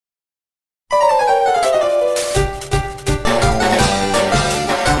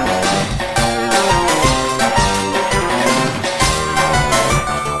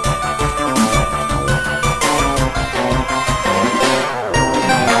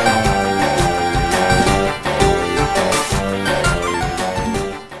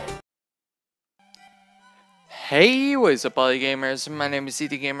Hey, what's up, all you gamers? My name is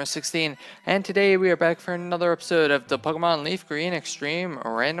ETGamer16, and today we are back for another episode of the Pokemon LeafGreen Extreme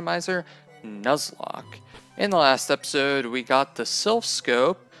Randomizer Nuzlocke. In the last episode, we got the Sylph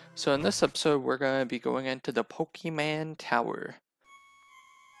Scope, so in this episode, we're going to be going into the Pokemon Tower.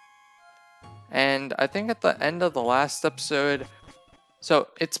 And I think at the end of the last episode, so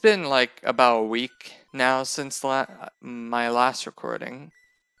it's been like about a week now since my last recording.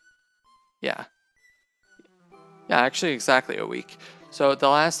 Yeah, actually exactly a week. So the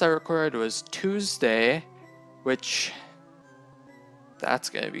last I recorded was Tuesday, which that's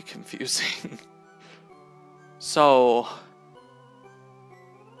gonna be confusing. So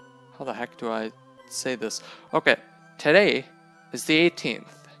how the heck do I say this? Okay, today is the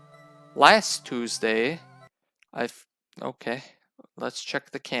 18th. Last Tuesday, okay, let's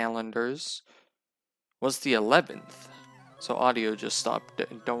check the calendars, was the 11th. So audio just stopped.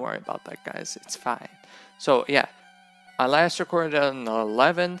 Don't worry about that, guys. It's fine. So yeah, I last recorded on the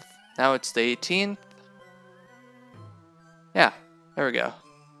 11th. Now it's the 18th. Yeah, there we go.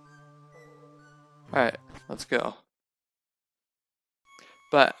 Alright, let's go.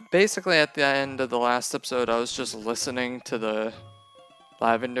 But basically at the end of the last episode, I was just listening to the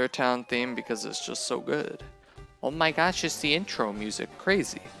Lavender Town theme because it's just so good. Oh my gosh, it's the intro music.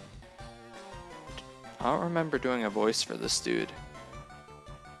 Crazy. I don't remember doing a voice for this dude.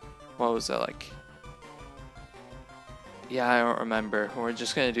 What was that like? Yeah, I don't remember. We're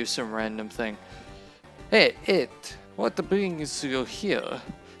just gonna do some random thing. Hey, what brings you here?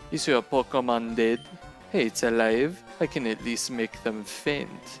 Is your Pokemon dead? Hey, it's alive. I can at least make them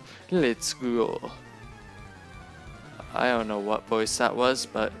faint. Let's go. I don't know what voice that was,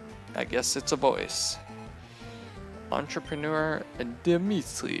 but I guess it's a voice. Entrepreneur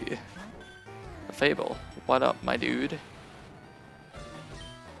Dimitri. Fable. What up, my dude?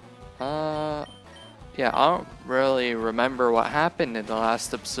 Yeah, I don't really remember what happened in the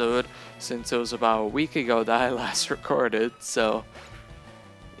last episode since it was about a week ago that I last recorded, so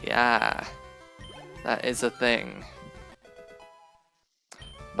yeah, that is a thing.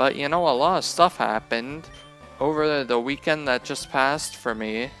 But you know, a lot of stuff happened over the weekend that just passed for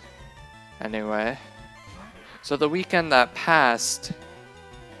me, anyway. So the weekend that passed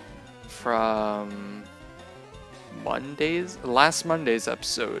from last Monday's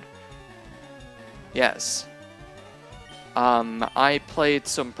episode. Yes. I played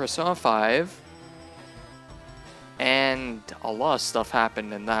some Persona 5, and a lot of stuff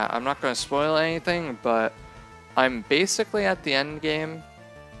happened in that. I'm not going to spoil anything, but I'm basically at the end game.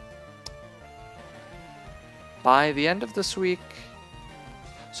 By the end of this week,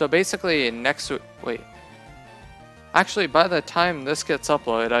 so basically next week, wait. Actually, by the time this gets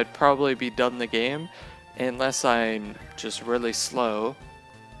uploaded, I'd probably be done the game, unless I'm just really slow.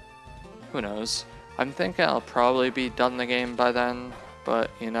 Who knows? I'm thinking I'll probably be done the game by then,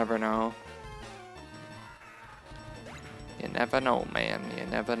 but you never know. You never know, man. You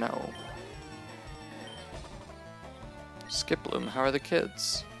never know. Skiploom, how are the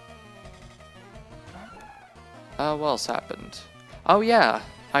kids? What else happened? Oh yeah,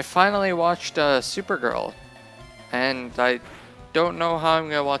 I finally watched Supergirl. And I don't know how I'm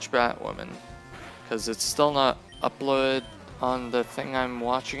gonna watch Batwoman, because it's still not uploaded on the thing I'm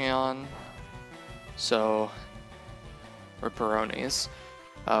watching it on. So, ripperonis.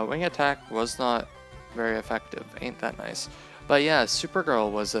 Wing attack was not very effective. Ain't that nice? But yeah, Supergirl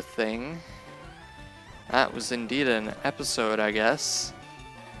was a thing. That was indeed an episode, I guess.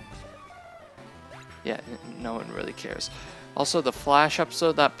 Yeah, no one really cares. Also, the Flash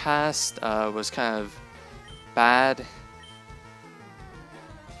episode that passed was kind of bad.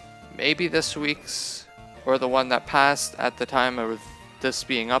 Maybe this week's, or the one that passed at the time of this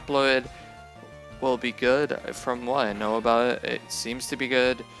being uploaded, will be good. From what I know about it, it seems to be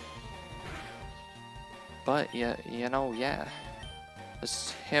good. But yeah, you know, yeah.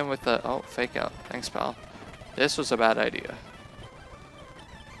 It's him with the fake out. Thanks, pal. This was a bad idea.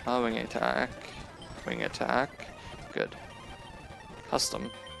 Wing attack. Wing attack. Good.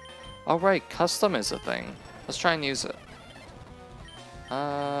 Custom. Oh right, custom is a thing. Let's try and use it.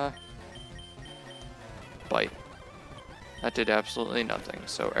 Bite. That did absolutely nothing,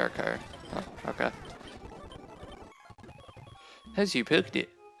 so air car. Oh, okay. As you picked it.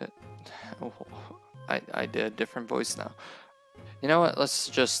 Oh, I did a different voice now. You know what, let's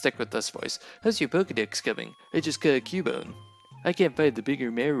just stick with this voice. How's your Pokedex coming? I just got a Cubone. I can't find the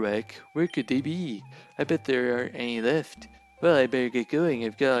bigger Marowak. Where could they be? I bet there aren't any left. Well, I better get going.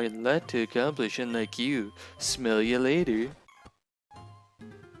 I've got a lot to accomplish, unlike you. Smell you later.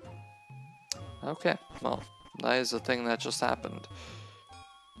 Okay, well, that is a thing that just happened.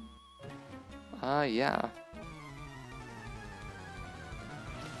 Yeah.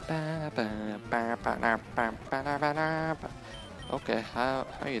 Okay, how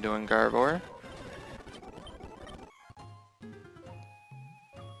you doing, Garbor?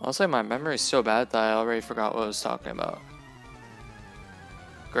 I'll say my memory's so bad that I already forgot what I was talking about.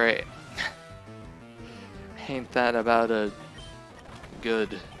 Great. Ain't that about a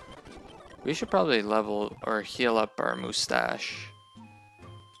good... We should probably level or heal up our mustache.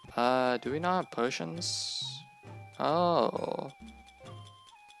 Do we not have potions? Oh.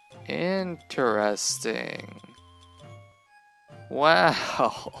 Interesting.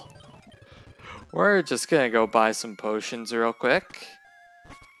 Wow. We're just gonna go buy some potions real quick.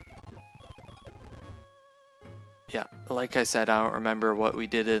 Yeah, like I said, I don't remember what we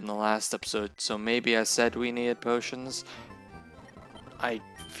did in the last episode, so maybe I said we needed potions. I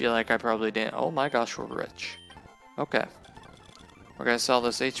feel like I probably didn't. Oh my gosh, we're rich. Okay. We're gonna sell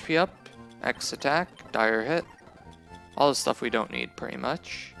this HP up. X attack, dire hit. All the stuff we don't need, pretty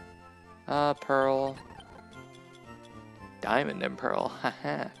much. Pearl. Diamond and pearl,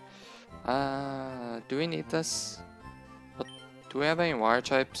 haha. Do we need this? Do we have any water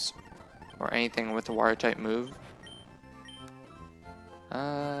types? Or anything with a water type move?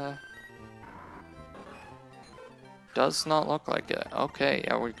 Does not look like it. Okay,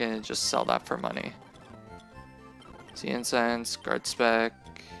 yeah, we're gonna just sell that for money. Sea incense, guard spec.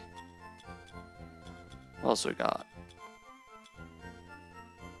 What else we got?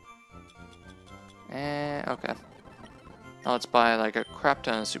 Okay. Now let's buy like a crap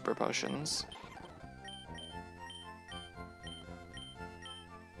ton of super potions.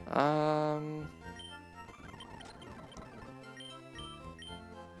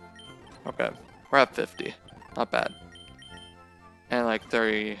 Okay, we're at 50. Not bad. And like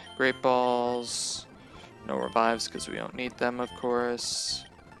 30 great balls. No revives because we don't need them, of course.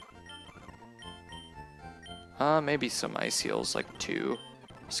 Maybe some ice heals, like 2.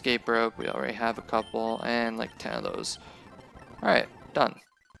 Escape rope, we already have a couple, and like 10 of those. Alright, done.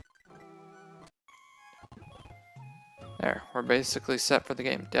 There, we're basically set for the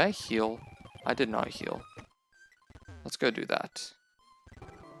game. Did I heal? I did not heal. Let's go do that.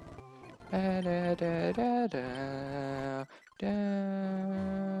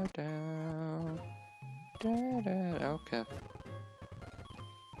 Okay.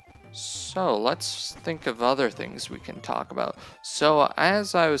 So, let's think of other things we can talk about. So,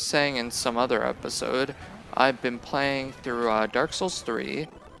 as I was saying in some other episode, I've been playing through Dark Souls 3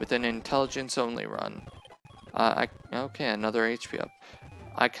 with an intelligence-only run. Okay, another HP up.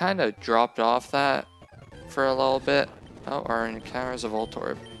 I kind of dropped off that for a little bit. Oh, our encounters of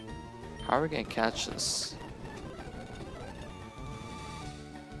Voltorb. How are we going to catch this?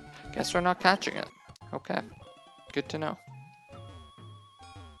 Guess we're not catching it. Okay, good to know.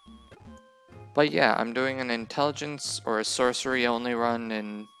 But yeah, I'm doing an intelligence or a sorcery only run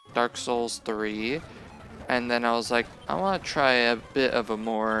in Dark Souls 3. And then I was like, I want to try a bit of a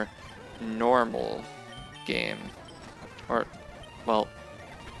more normal game. Or, well,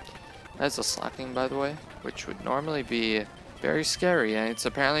 that's a slacking, by the way, which would normally be very scary, and it's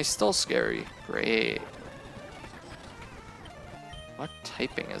apparently still scary. Great. What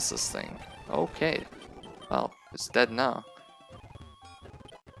typing is this thing? Okay. Well, it's dead now.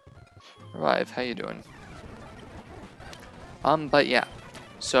 Revive, how you doing? But yeah.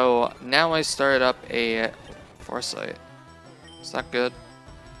 So, now I started up a Foresight. Is that good?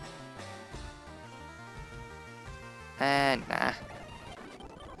 Nah.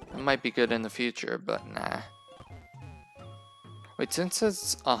 It might be good in the future, but nah. Wait, since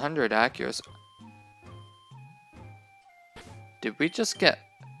it's 100 accuracy... Did we just get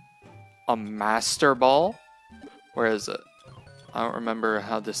a Master Ball? Where is it? I don't remember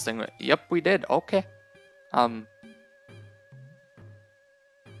how this thing went. Yep, we did. Okay. You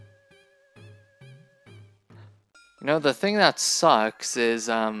know, the thing that sucks is,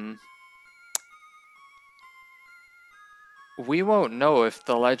 we won't know if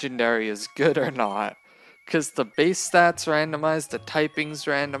the legendary is good or not. Because the base stats randomized, the typing's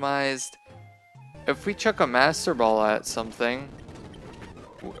randomized. If we chuck a Master Ball at something,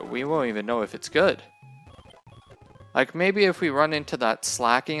 we won't even know if it's good. Like, maybe if we run into that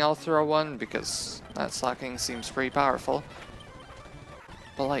slacking, I'll throw one, because that slacking seems pretty powerful.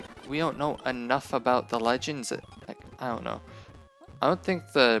 But, like, we don't know enough about the legends. Like, I don't know. I don't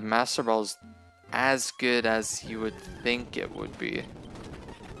think the Master Ball is as good as you would think it would be.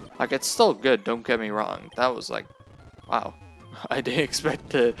 Like, it's still good, don't get me wrong. That was like, wow. I didn't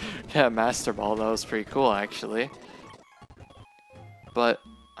expect to get a Master Ball. That was pretty cool, actually. But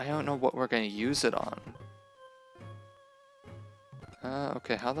I don't know what we're going to use it on.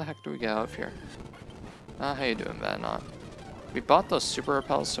 Okay, how the heck do we get out of here? How you doing, Vanot? We bought those super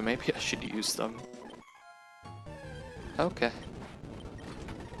repels, so maybe I should use them. Okay.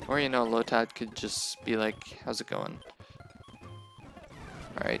 Or, you know, Lotad could just be like, how's it going?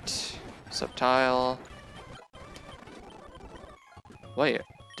 Alright. Subtile. Wait,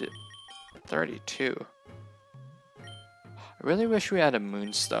 32. I really wish we had a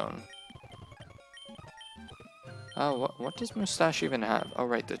moonstone. Oh, what does Mustache even have? Oh,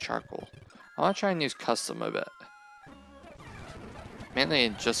 right, the charcoal. I want to try and use custom a bit.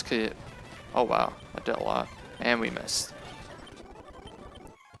 Mainly just cause... Oh, wow. I did a lot. And we missed.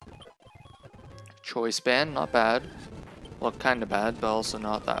 Choice band, not bad. Well, kind of bad, but also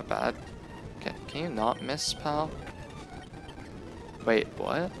not that bad. Okay, can you not miss, pal? Wait,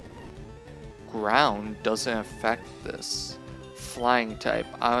 what? Ground doesn't affect this. Flying type.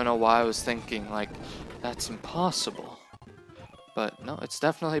 I don't know why I was thinking, like, that's impossible. But no, it's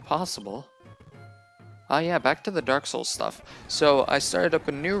definitely possible. Yeah, back to the Dark Souls stuff. So I started up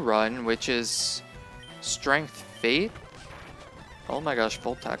a new run, which is Strength Fate. Oh my gosh,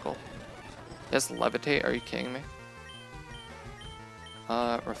 full tackle. Yes, levitate, are you kidding me?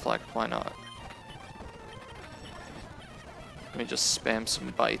 Reflect, why not? Let me just spam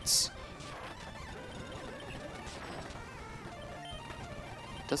some bites.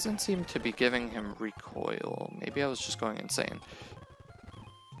 Doesn't seem to be giving him recoil. Maybe I was just going insane.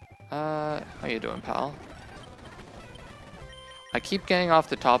 How you doing, pal? I keep getting off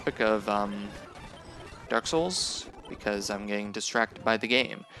the topic of Dark Souls because I'm getting distracted by the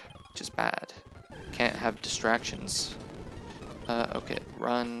game, which is bad. Can't have distractions. Okay,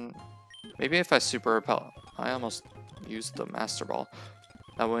 run. Maybe if I super repel. I almost used the Master Ball.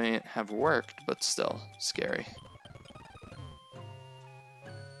 That wouldn't have worked, but still, scary.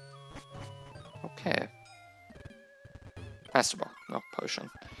 Okay. Master Ball, no potion.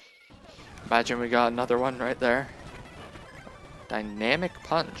 Imagine we got another one right there. Dynamic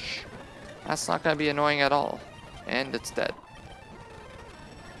Punch. That's not going to be annoying at all. And it's dead.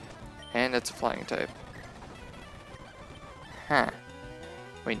 And it's a flying type. Huh.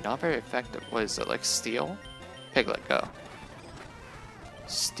 Wait, not very effective. What is it, like steel? Piglet, go.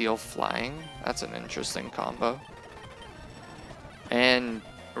 Steel flying? That's an interesting combo. And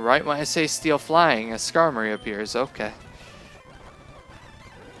right when I say steel flying, a Skarmory appears. Okay.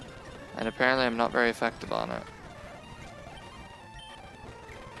 And apparently I'm not very effective on it.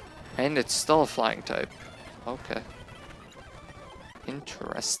 And it's still a flying type. Okay.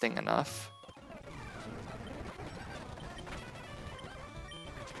 Interesting enough.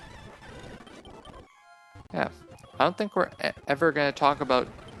 Yeah. I don't think we're ever going to talk about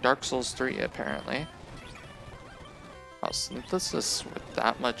Dark Souls 3, apparently. Wow, synthesis with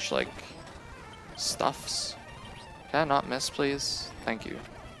that much, like, stuffs. Can I not miss, please? Thank you.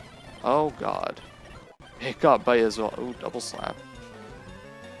 Oh, God. It got bite as well. Ooh, double slap.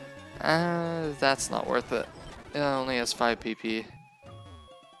 That's not worth it. It only has 5 PP.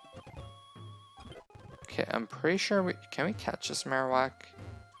 Okay, I'm pretty sure we... Can we catch this Marowak?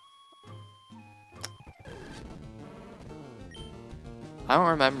 I don't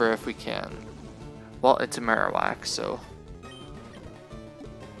remember if we can. Well, it's a Marowak, so...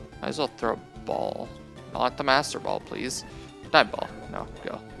 Might as well throw a ball. Not the Master Ball, please. Dive Ball. No,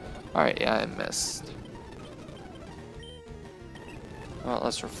 go. Alright, yeah, I missed. Well,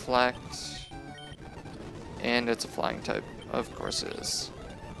 let's reflect. And it's a flying type. Of course it is.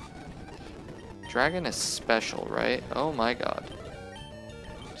 Dragon is special, right? Oh my god.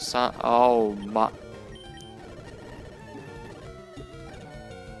 Oh my...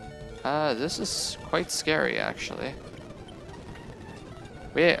 this is quite scary, actually.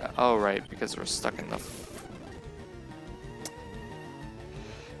 Wait, oh right, because we're stuck in the...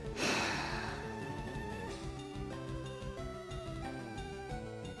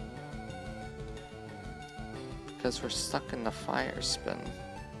 Because we're stuck in the fire spin.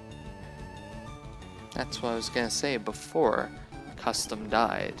 That's what I was gonna say before Custom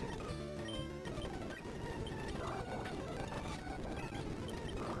died.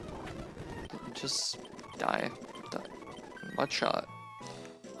 Just die. Mud shot.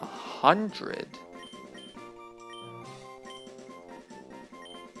 100.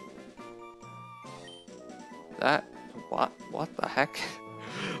 That what the heck?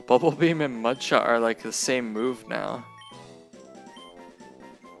 Bubble Beam and Mudshot are like the same move now.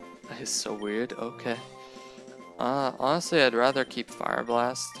 That is so weird. Okay. Honestly, I'd rather keep Fire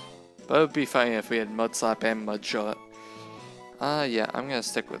Blast, but it would be funny if we had Mud Slap and Mudshot. Yeah, I'm gonna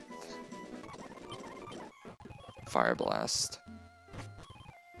stick with Fire Blast.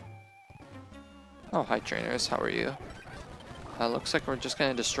 Oh, hi trainers, how are you? Looks like we're just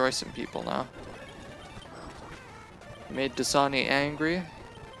gonna destroy some people now. Made Dasani angry.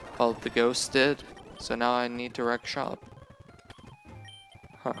 Well, the ghost did. So now I need to wreck shop.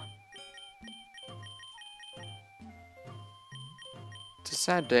 Huh. It's a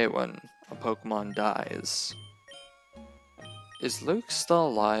sad day when a Pokemon dies. Is Luke still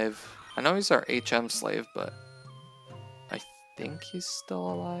alive? I know he's our HM slave, but I think he's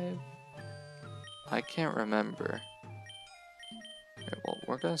still alive? I can't remember. Okay, well,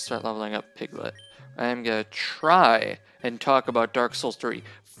 we're gonna start leveling up Piglet. I am gonna try and talk about Dark Souls 3,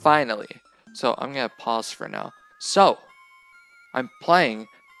 finally. So I'm gonna pause for now. So, I'm playing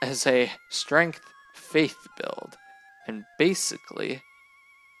as a Strength Faith build, and basically,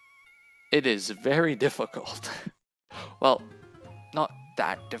 it is very difficult. Well, not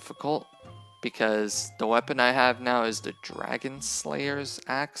that difficult, because the weapon I have now is the Dragon Slayer's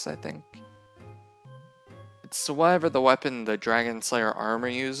axe, I think. It's whatever the weapon the Dragon Slayer armor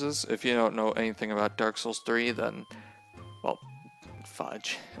uses. If you don't know anything about Dark Souls 3, then, well,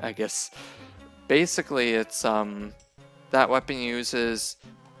 fudge, I guess. Basically, it's, that weapon uses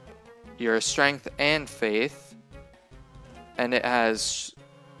your strength and faith, and it has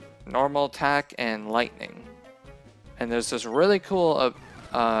normal attack and lightning. And there's this really cool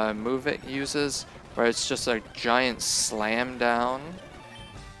move it uses where it's just a giant slam down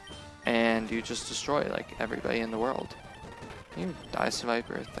and you just destroy like everybody in the world. You Dice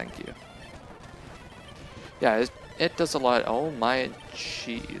Viper, thank you. Yeah, it does a lot. Oh my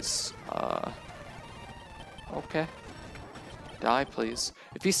jeez. Okay. Die, please.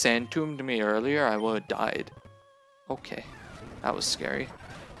 If he sand tombed me earlier, I would have died. Okay. That was scary.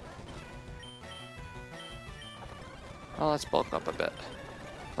 Well, let's bulk up a bit.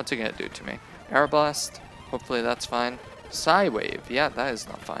 What's he gonna do to me? Air Blast? Hopefully that's fine. Psy Wave. Yeah, that is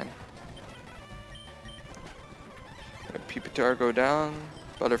not fine. Pupitar go down.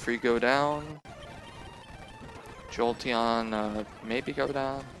 Butterfree go down. Jolteon maybe go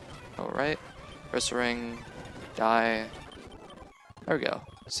down. Alright. Ursaring. Die. There we go.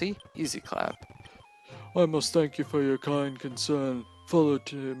 See? Easy clap. I must thank you for your kind concern. Follow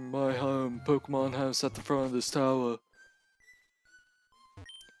to my home Pokemon house at the front of this tower.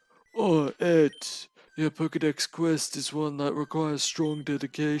 Oh, Ed, your Pokedex quest is one that requires strong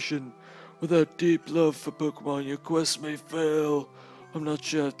dedication. Without deep love for Pokemon, your quest may fail. I'm not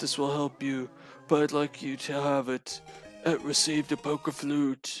sure if this will help you, but I'd like you to have it. Ed received a Poke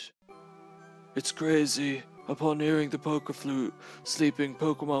Flute. It's crazy. Upon hearing the Poke Flute, sleeping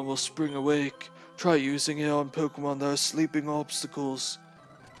Pokemon will spring awake. Try using it on Pokemon that are sleeping obstacles.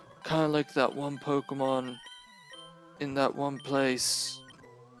 Kinda like that one Pokemon in that one place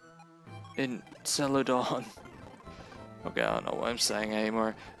in Celadon. Okay, I don't know what I'm saying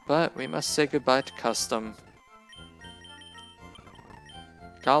anymore, but we must say goodbye to Custom.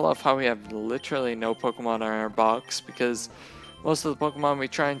 Gotta love how we have literally no Pokemon in our box, because most of the Pokemon we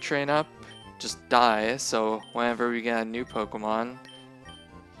try and train up just die, so whenever we get a new Pokemon,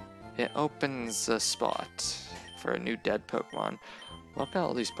 it opens a spot for a new dead Pokemon. Look at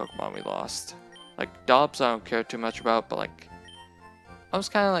all these Pokemon we lost. Like, Dobbs I don't care too much about, but like, I was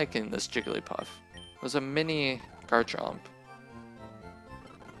kind of liking this Jigglypuff. It was a mini Garchomp.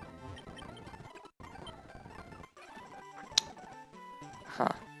 Huh.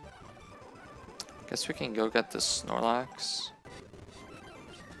 Guess we can go get the Snorlax.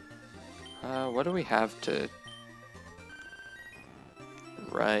 What do we have to...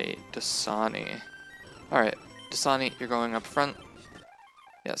 Right, Dasani. Alright, Dasani, you're going up front.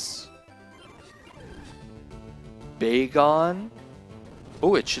 Yes. Bagon?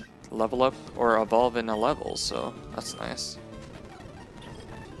 Oh, it should level up or evolve in a level, so that's nice.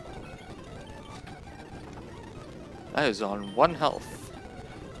 That is on 1 health.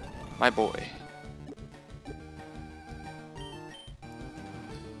 My boy.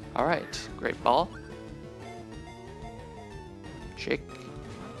 Alright, great ball. Shake.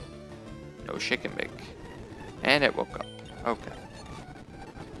 No shake and bake. And it woke up. Okay.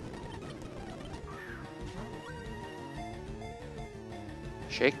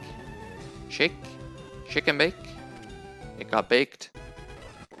 Shake. Shake. Shake and bake. It got baked.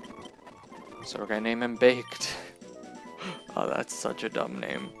 So we're gonna name him Baked. Oh, that's such a dumb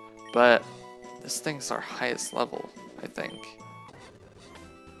name. But this thing's our highest level, I think.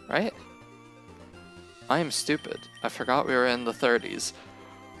 Right? I am stupid. I forgot we were in the 30s.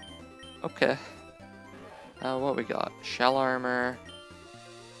 Okay. What we got? Shell armor.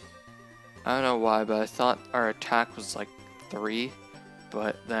 I don't know why, but I thought our attack was like 3.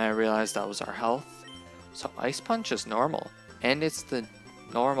 But then I realized that was our health. So Ice Punch is normal. And it's the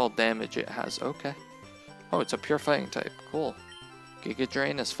normal damage it has. Okay. Oh, it's a pure fighting type. Cool. Giga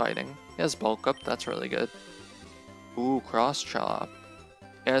Drain is fighting. He has bulk up. That's really good. Ooh, cross chop.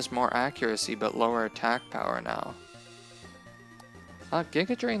 It has more accuracy but lower attack power now.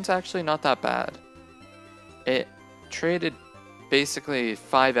 Giga Drain's actually not that bad. It traded basically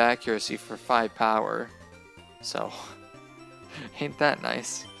 5 accuracy for 5 power. So, ain't that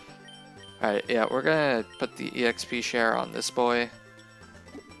nice? Alright, yeah, we're gonna put the EXP share on this boy.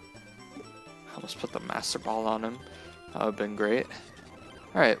 Almost put the Master Ball on him. That would've been great.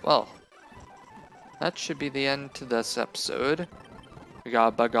 Alright, well. That should be the end to this episode. We got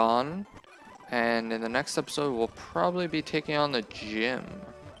a bug on. And in the next episode, we'll probably be taking on the gym.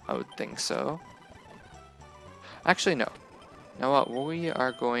 I would think so. Actually, no. You know what? We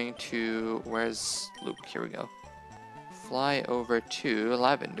are going to... Where's Luke? Here we go. Fly over to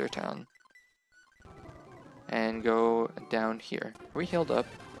Lavender Town. And go down here. Are we healed up?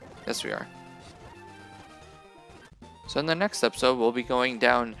 Yes, we are. So in the next episode, we'll be going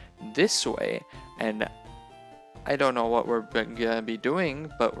down this way. And I don't know what we're going to be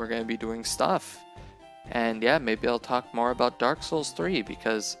doing, but we're going to be doing stuff. And yeah, maybe I'll talk more about Dark Souls 3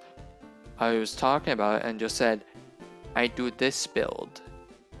 because I was talking about it and just said, I do this build.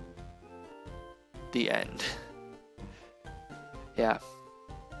 The end. Yeah.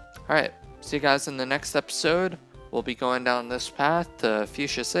 Alright, see you guys in the next episode. We'll be going down this path to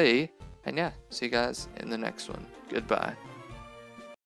Fuchsia City. And yeah, see you guys in the next one. Goodbye.